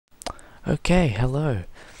Okay, hello.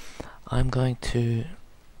 I'm going to...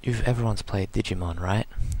 Everyone's played Digimon, right?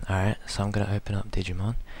 Alright, so I'm going to open up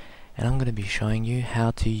Digimon, and I'm going to be showing you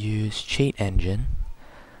how to use Cheat Engine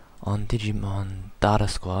on Digimon Data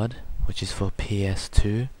Squad, which is for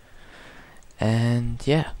PS2. And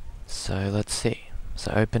yeah, so let's see.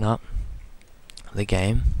 So open up the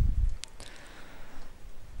game.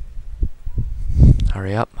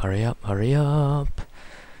 Hurry up, hurry up, hurry up.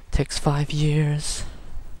 Takes 5 years.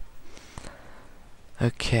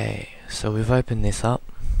 Okay, so we've opened this up.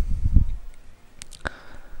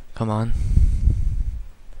 Come on.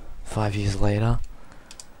 5 years later.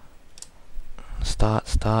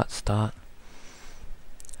 Start.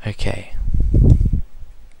 Okay.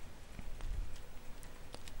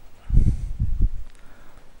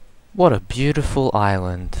 What a beautiful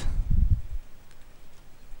island.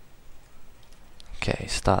 Okay,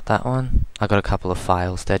 start that one. I got a couple of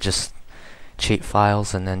files. They're just cheat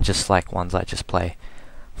files, and then just like ones I just play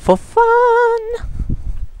for fun.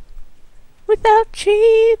 Without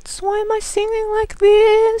cheats, why am I singing like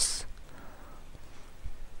this?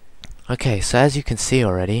 Okay, so as you can see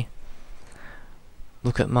already,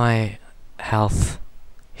 look at my health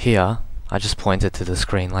here. I just pointed to the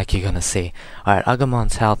screen like you're gonna see. Alright,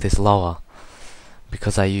 Agumon's health is lower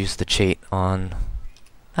because I used the cheat on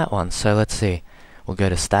that one. So let's see. We'll go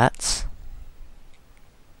to stats.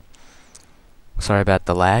 Sorry about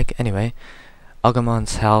the lag. Anyway,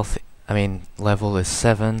 Agumon's level is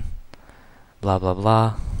 7. Blah blah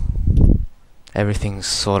blah. Everything's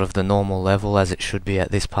sort of the normal level as it should be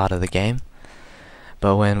at this part of the game.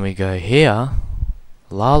 But when we go here,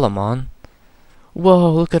 Lalamon,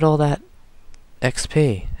 whoa, look at all that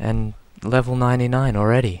XP and level 99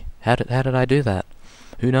 already. How did I do that?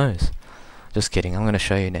 Who knows? Just kidding, I'm going to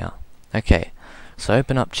show you now. Okay, so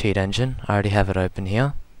open up Cheat Engine. I already have it open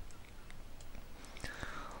here.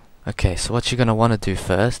 Okay, so what you're going to want to do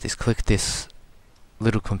first is click this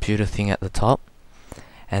little computer thing at the top,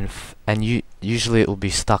 and usually it will be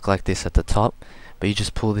stuck like this at the top, but you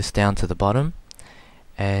just pull this down to the bottom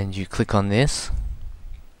and you click on this,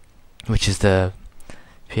 which is the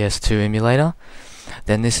PS2 emulator.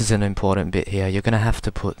 Then this is an important bit here. You're going to have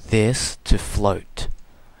to put this to float.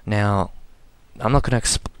 Now I'm not going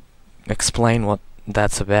to explain what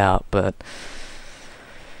that's about, but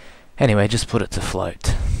anyway, just put it to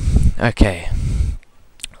float. Okay,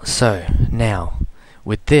 so now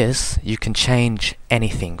with this you can change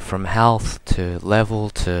anything from health to level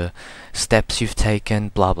to steps you've taken,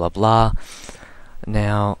 blah blah blah.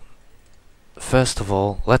 Now first of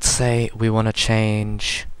all, let's say we want to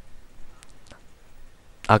change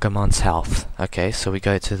Agumon's health. Okay, so we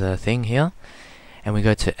go to the thing here and we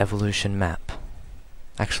go to evolution map.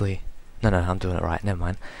 Actually, no, I'm doing it right, never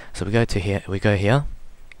mind. So we go here,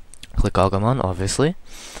 click Agumon obviously,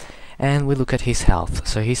 and we look at his health.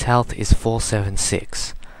 So his health is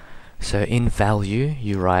 476. So in value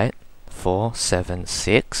you write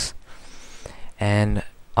 476, and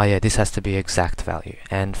oh yeah, this has to be exact value.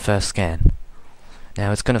 And first scan.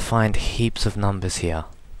 Now it's going to find heaps of numbers here.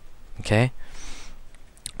 Okay,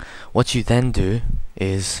 what you then do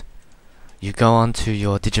is you go on to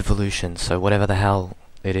your Digivolution, so whatever the hell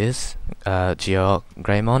it is,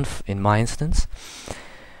 Greymon in my instance,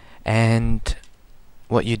 and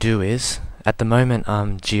what you do is, at the moment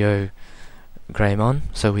I'm Greymon,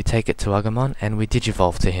 so we take it to Agumon and we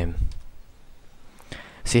digivolve to him.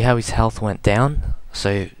 See how his health went down?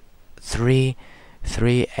 So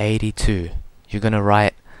 382. You're gonna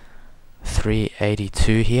write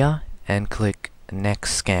 382 here and click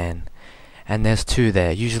next scan. And there's 2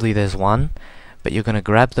 there. Usually there's 1, but you're gonna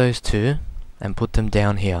grab those 2 and put them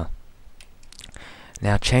down here.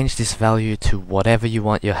 Now change this value to whatever you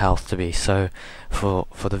want your health to be. So for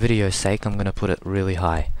the video's sake, I'm going to put it really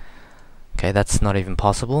high. Okay, that's not even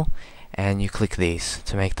possible. And you click these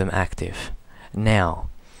to make them active. Now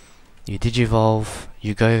you digivolve,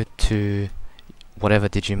 you go to whatever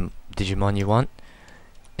Digimon you want,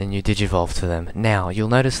 and you digivolve to them. Now you'll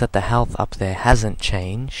notice that the health up there hasn't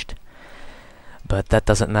changed, but that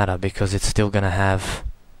doesn't matter because it's still going to have,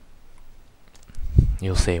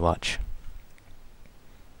 you'll see, watch.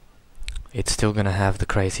 It's still going to have the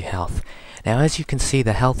crazy health. Now as you can see,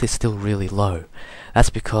 the health is still really low. That's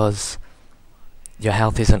because your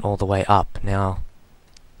health isn't all the way up. Now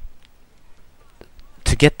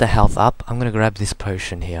to get the health up, I'm going to grab this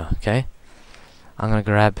potion here, okay? I'm going to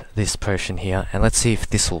grab this potion here and let's see if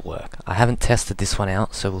this will work. I haven't tested this one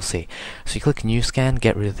out, so we'll see. So you click new scan,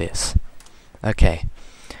 get rid of this. Okay,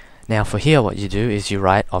 now for here what you do is you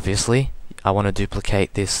write, obviously, I want to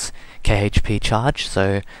duplicate this KHP charge,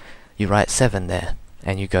 so you write 7 there,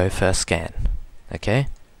 and you go first scan. Okay?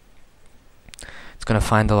 It's going to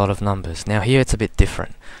find a lot of numbers. Now here it's a bit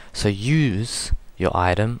different. So use your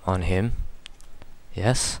item on him.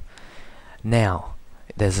 Yes. Now,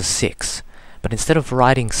 there's a 6. But instead of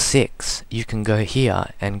writing 6, you can go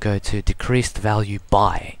here and go to decreased value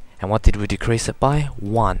by. And what did we decrease it by?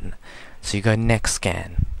 1. So you go next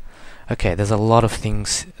scan. Okay, there's a lot of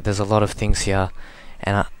things here,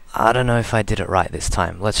 and I don't know if I did it right this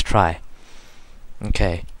time. Let's try.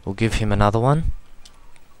 Okay, we'll give him another one.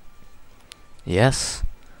 Yes.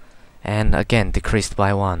 And again, decreased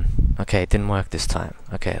by 1. Okay, it didn't work this time.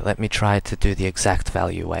 Okay, let me try to do the exact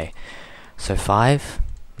value way. So 5,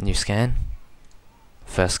 new scan.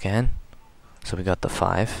 First scan. So we got the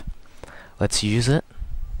 5. Let's use it.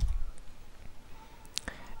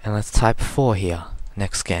 And let's type 4 here.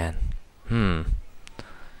 Next scan. I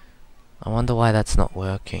wonder why that's not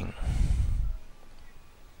working.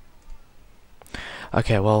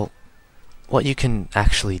 Okay, well, what you can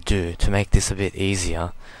actually do to make this a bit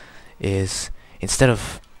easier is, instead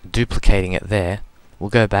of duplicating it there, we'll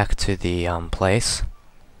go back to the place,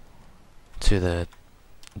 to the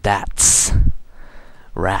dats,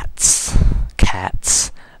 rats,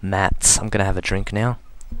 cats, mats. I'm gonna have a drink now.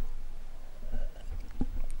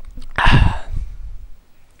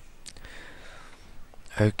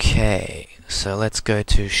 Okay, so let's go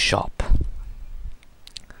to shop.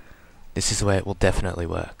 This is where it will definitely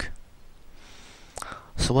work.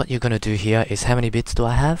 So what you're going to do here is, how many bits do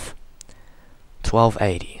I have?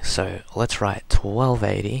 1280. So let's write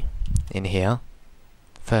 1280 in here.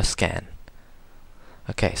 First scan.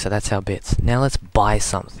 Okay, so that's our bits. Now let's buy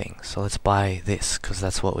something. So let's buy this, because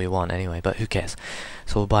that's what we want anyway, but who cares?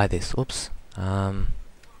 So we'll buy this. Oops.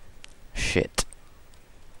 Shit.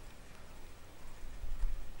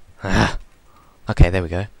 Okay, there we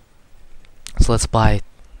go. So let's buy,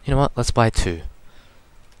 you know what, let's buy 2.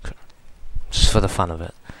 Just for the fun of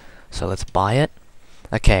it. So let's buy it.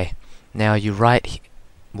 Okay, now you write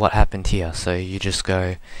what happened here. So you just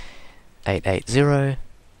go 880,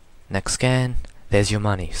 next scan, there's your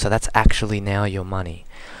money. So that's actually now your money.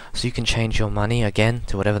 So you can change your money again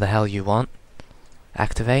to whatever the hell you want.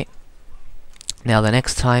 Activate. Now the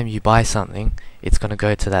next time you buy something, it's going to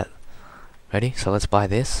go to that. Ready? So let's buy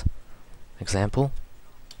this. Example.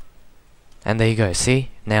 And there you go. See?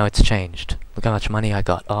 Now it's changed. Look how much money I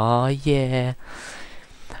got. Oh yeah.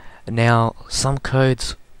 Now some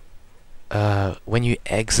codes, when you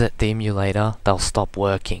exit the emulator, they'll stop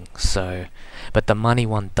working. So, but the money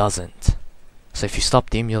one doesn't. So if you stop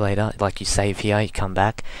the emulator, like you save here, you come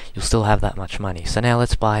back, you'll still have that much money. So now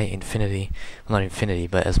let's buy infinity, well, not infinity,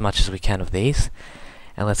 but as much as we can of these,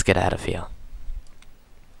 and let's get out of here.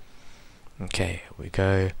 Okay, we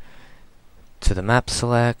go to the map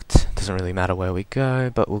select. Doesn't really matter where we go,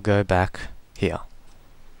 but we'll go back here.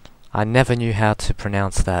 I never knew how to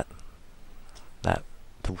pronounce the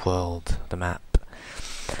world, the map.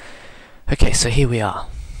 Okay, so here we are.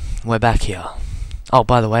 We're back here. Oh,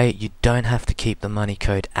 by the way, you don't have to keep the money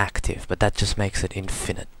code active, but that just makes it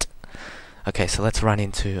infinite. Okay, so let's run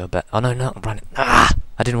into a oh no, not run. I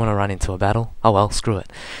didn't want to run into a battle. Oh well, screw it.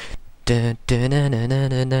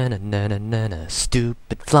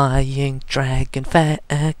 Stupid flying dragon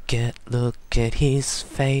faggot, look at his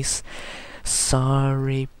face.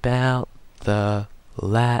 Sorry about the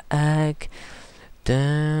lag.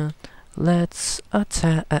 Let's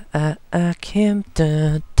attack him.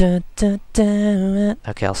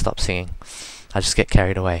 Okay, I'll stop singing. I just get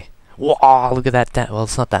carried away. Whoa, look at that. Well,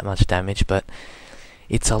 it's not that much damage, but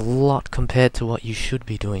it's a lot compared to what you should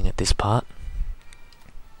be doing at this part.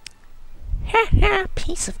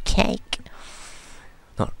 Piece of cake.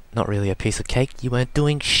 Not really a piece of cake. You weren't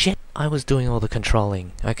doing shit. I was doing all the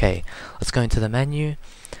controlling. Okay, let's go into the menu.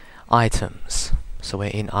 Items. So we're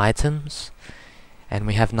in items, and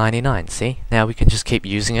we have 99. See? Now we can just keep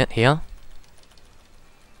using it here.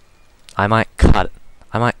 I might cut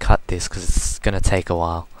this because it's gonna take a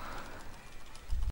while.